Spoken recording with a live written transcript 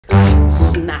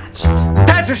snatched.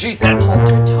 That's what she said.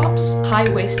 Halter tops,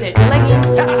 high-waisted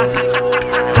leggings.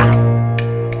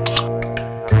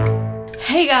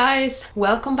 Hey guys,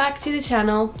 welcome back to the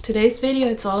channel. Today's video,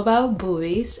 it's all about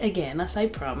boobies, again, as I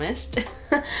promised.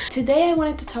 Today I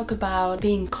wanted to talk about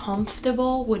being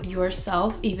comfortable with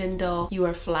yourself even though you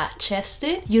are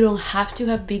flat-chested. You don't have to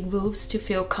have big boobs to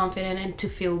feel confident and to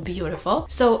feel beautiful.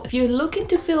 So if you're looking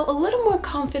to feel a little more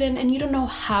confident and you don't know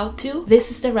how to,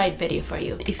 this is the right video for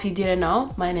you. If you didn't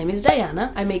know, my name is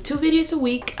Diana. I make 2 videos a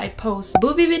week. I post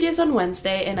boobie videos on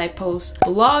Wednesday and I post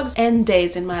vlogs and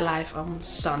days in my life on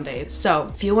Sundays. So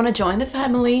if you want to join the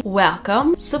family,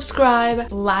 welcome.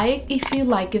 Subscribe, like if you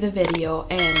like the video,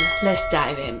 and let's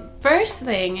dive in. First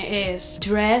thing is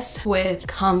dress with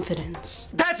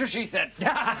confidence. That's what she said.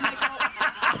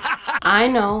 I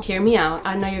know, hear me out.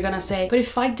 I know you're gonna say, but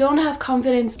if I don't have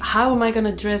confidence, how am I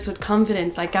gonna dress with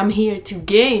confidence? Like, I'm here to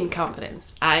gain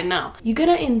confidence. I know. You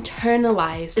gotta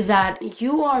internalize that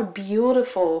you are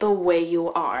beautiful the way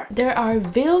you are. There are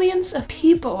billions of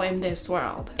people in this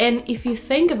world. And if you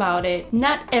think about it,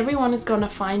 not everyone is gonna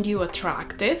find you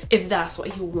attractive if that's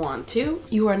what you want to.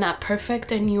 You are not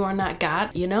perfect and you are not God,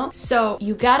 you know? So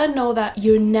you gotta know that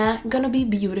you're not gonna be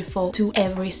beautiful to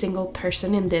every single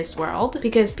person in this world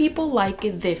because people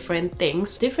like different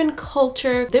things, different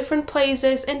culture, different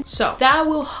places, and so that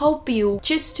will help you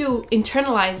just to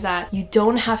internalize that you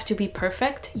don't have to be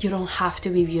perfect, you don't have to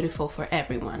be beautiful for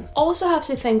everyone. Also have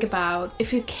to think about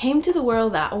if you came to the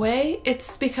world that way,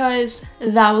 it's because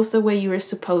that was the way you were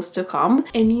supposed to come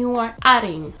and you are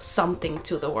adding something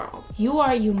to the world. You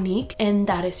are unique and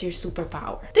that is your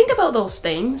superpower. Think about those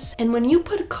things, and when you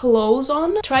put clothes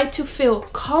on, try to feel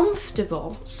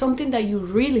comfortable, something that you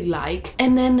really like,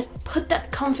 and then put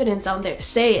that confidence on there.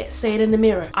 Say it in the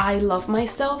mirror. I love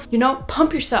myself. You know,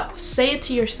 pump yourself. Say it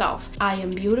to yourself. I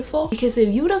am beautiful. Because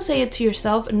if you don't say it to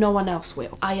yourself, no one else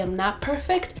will. I am not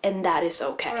perfect, and that is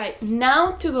okay. All right,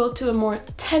 now to go to a more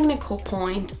technical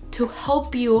point to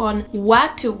help you on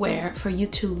what to wear for you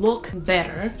to look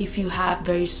better if you have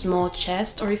very small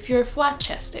chest or if you're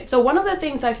flat-chested. So one of the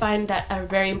things I find that are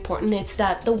very important is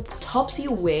that the tops you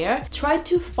wear, try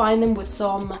to find them with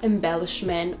some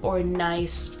embellishment or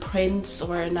nice prints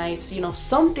or a nice, you know,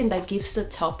 something that gives the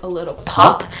top a little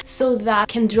pop so that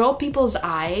can draw people's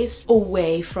eyes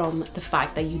away from the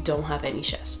fact that you don't have any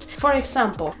chest. For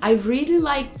example, I really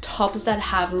like tops that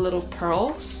have little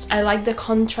pearls. I like the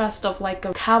contrast of like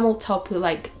a camel top with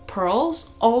like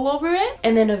pearls all over it,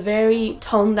 and then a very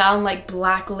toned down like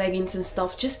black leggings and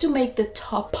stuff just to make the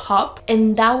top pop,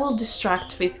 and that will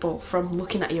distract people from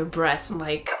looking at your breasts and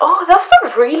like, oh, that's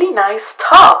a really nice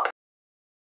top.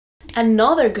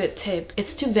 Another good tip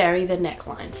is to vary the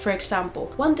neckline. For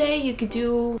example, one day you could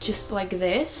do just like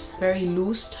this, very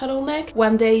loose turtleneck.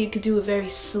 One day you could do a very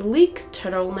sleek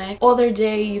turtleneck. Other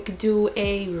day you could do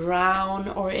a round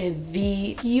or a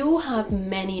V. You have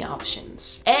many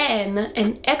options. And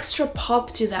an extra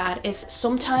pop to that is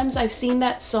sometimes I've seen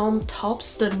that some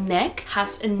tops, the neck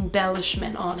has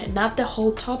embellishment on it. Not the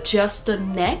whole top, just the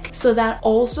neck. So that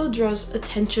also draws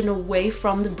attention away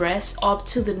from the breast up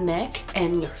to the neck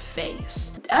and your face.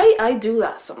 I do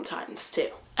that sometimes too.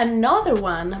 Another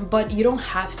one, but you don't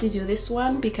have to do this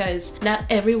one because not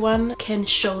everyone can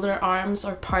show their arms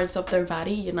or parts of their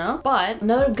body, you know? But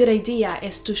another good idea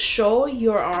is to show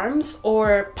your arms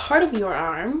or part of your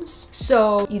arms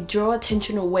so you draw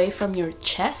attention away from your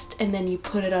chest and then you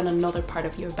put it on another part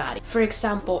of your body. For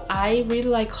example, I really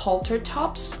like halter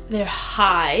tops. They're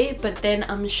high, but then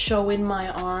I'm showing my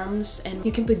arms, and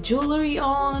you can put jewelry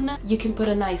on, you can put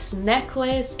a nice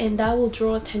necklace, and that will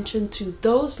draw attention to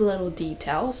those little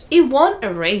details. It won't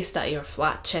erase that you're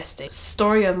flat-chested,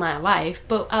 story of my life,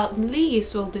 but at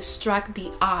least will distract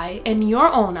the eye and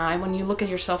your own eye. When you look at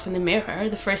yourself in the mirror,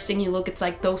 the first thing you look, it's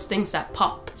like those things that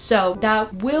pop. So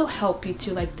that will help you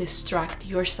to like distract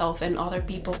yourself and other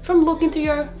people from looking to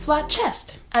your flat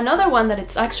chest. Another one that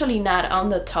it's actually not on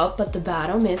the top but the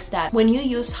bottom is that when you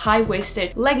use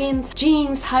high-waisted leggings,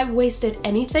 jeans, high-waisted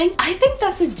anything, I think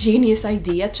that's a genius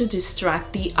idea to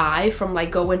distract the eye from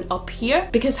like going up here,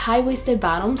 because high-waisted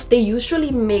bottoms, they usually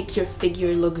make your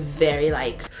figure look very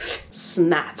like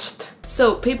snatched.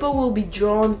 So people will be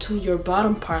drawn to your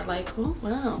bottom part like, oh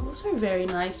wow, those are very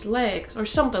nice legs or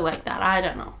something like that. I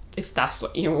don't know if that's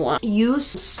what you want. Use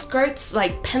skirts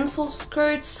like pencil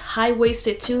skirts,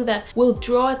 high-waisted too, that will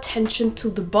draw attention to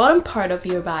the bottom part of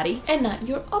your body and not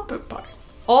your upper part.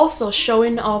 Also,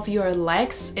 showing off your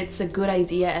legs, it's a good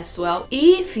idea as well,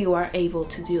 if you are able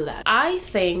to do that. I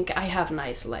think I have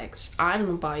nice legs. I don't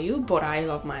know about you, but I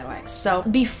love my legs. So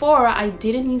before, I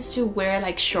didn't used to wear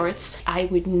like shorts. I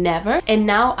would never. And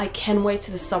now I can't wait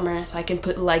to the summer so I can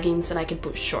put leggings and I can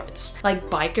put shorts, like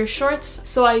biker shorts.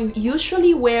 So I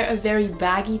usually wear a very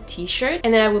baggy t-shirt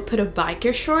and then I would put a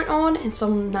biker short on and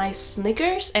some nice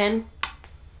sneakers, and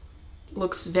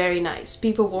looks very nice.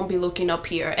 People won't be looking up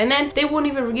here, and then they won't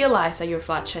even realize that you're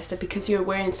flat-chested because you're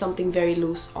wearing something very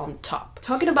loose on top.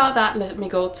 Talking about that, let me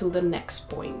go to the next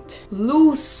point.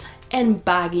 Loose and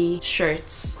baggy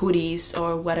shirts, hoodies,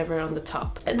 or whatever on the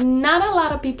top. Not a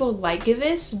lot of people like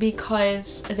this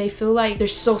because they feel like they're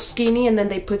so skinny and then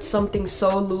they put something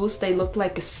so loose they look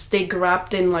like a stick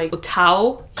wrapped in like a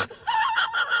towel.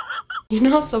 You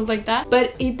know, something like that.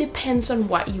 But it depends on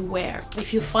what you wear.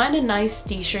 If you find a nice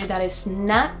t-shirt that is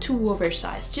not too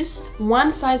oversized, just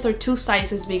one size or two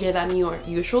sizes bigger than your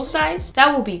usual size,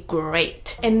 that will be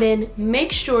great. And then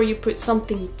make sure you put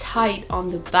something tight on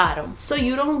the bottom so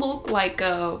you don't look like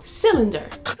a cylinder.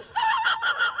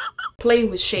 Play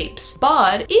with shapes.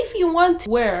 But if you want to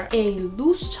wear a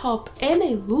loose top and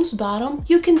a loose bottom,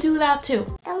 you can do that too.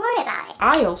 Don't worry about it.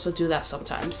 I also do that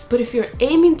sometimes. But if you're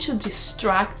aiming to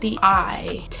distract the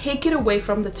eye, take it away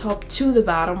from the top to the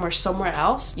bottom or somewhere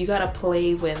else, you gotta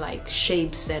play with like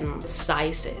shapes and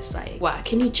sizes. Like, what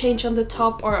can you change on the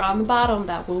top or on the bottom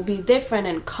that will be different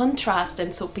and contrast,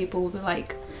 and so people will be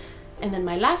like. And then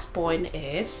my last point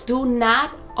is, do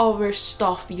not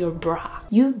overstuff your bra.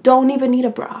 You don't even need a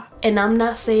bra. And I'm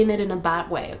not saying it in a bad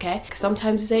way, okay? Because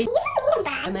sometimes you say, You don't need a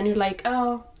bra. and then you're like,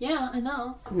 oh, yeah, I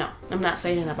know. No, I'm not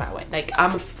saying it in a bad way. Like,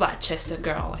 I'm a flat-chested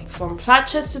girl, like from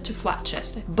flat-chested to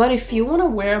flat-chested. But if you want to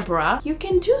wear a bra, you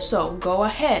can do so. Go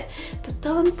ahead. But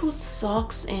don't put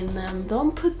socks in them.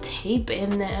 Don't put tape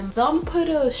in them. Don't put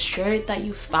a shirt that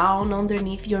you found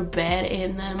underneath your bed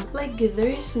in them. Like, there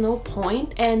is no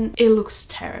point, and it looks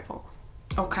terrible.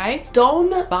 Okay,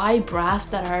 don't buy bras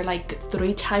that are like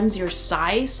 3 times your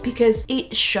size because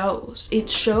it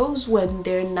shows when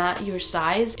they're not your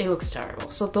size. It looks terrible,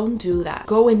 so don't do that.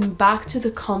 Going back to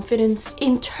the confidence,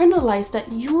 internalize that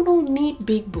you don't need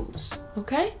big boobs.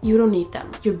 Okay, you don't need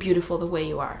them. You're beautiful the way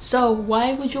you are. So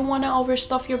why would you want to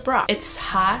overstuff your bra? It's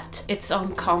hot, it's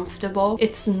uncomfortable,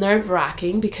 it's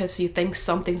nerve-wracking because you think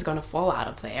something's gonna fall out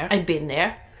of there. I've been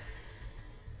there.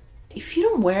 If you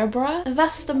don't wear a bra,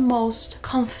 that's the most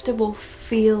comfortable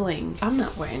feeling. I'm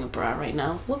not wearing a bra right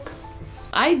now. Look,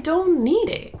 I don't need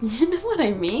it. You know what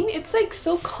I mean? It's like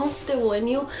so comfortable and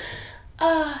you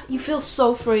feel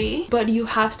so free, but you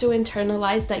have to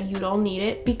internalize that you don't need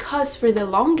it, because for the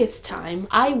longest time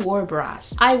I wore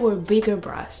bras. I wore bigger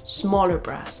bras, smaller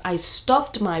bras. I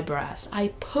stuffed my bras. I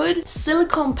put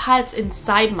silicone pads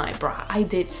inside my bra. I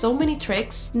did so many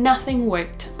tricks. Nothing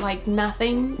worked. Like,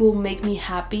 nothing will make me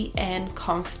happy and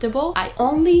comfortable. I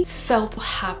only felt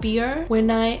happier when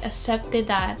I accepted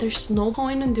that there's no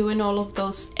point in doing all of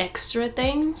those extra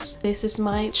things. This is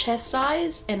my chest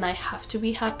size and I have to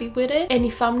be happy with it. And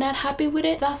if I'm not happy with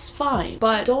it, that's fine.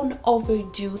 But don't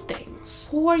overdo things.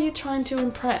 Who are you trying to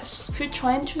impress? If you're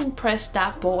trying to impress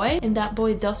that boy and that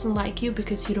boy doesn't like you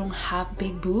because you don't have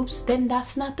big boobs, then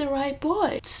that's not the right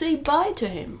boy. Say bye to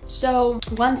him. So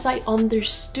once I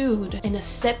understood and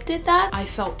accepted that, I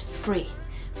felt free.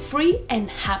 Free and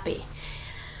happy.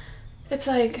 It's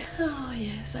like, oh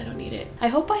yes, I don't need it. I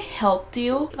hope I helped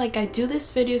you. Like, I do these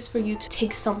videos for you to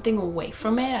take something away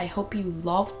from it. I hope you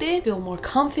loved it. Feel more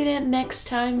confident next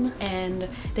time. And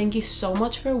thank you so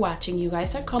much for watching. You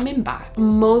guys are coming back.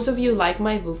 Most of you like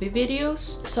my movie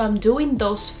videos, so I'm doing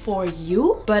those for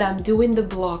you, but I'm doing the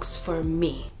vlogs for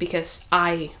me because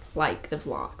I like the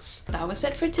vlogs. That was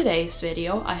it for today's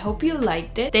video. I hope you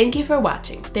liked it. Thank you for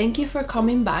watching. Thank you for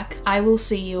coming back. I will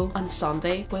see you on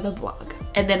Sunday with a vlog,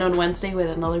 and then on Wednesday with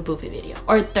another movie video,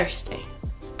 or Thursday.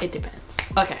 It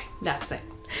depends. Okay, that's it.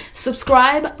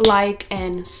 Subscribe, like,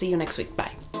 and see you next week.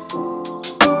 Bye.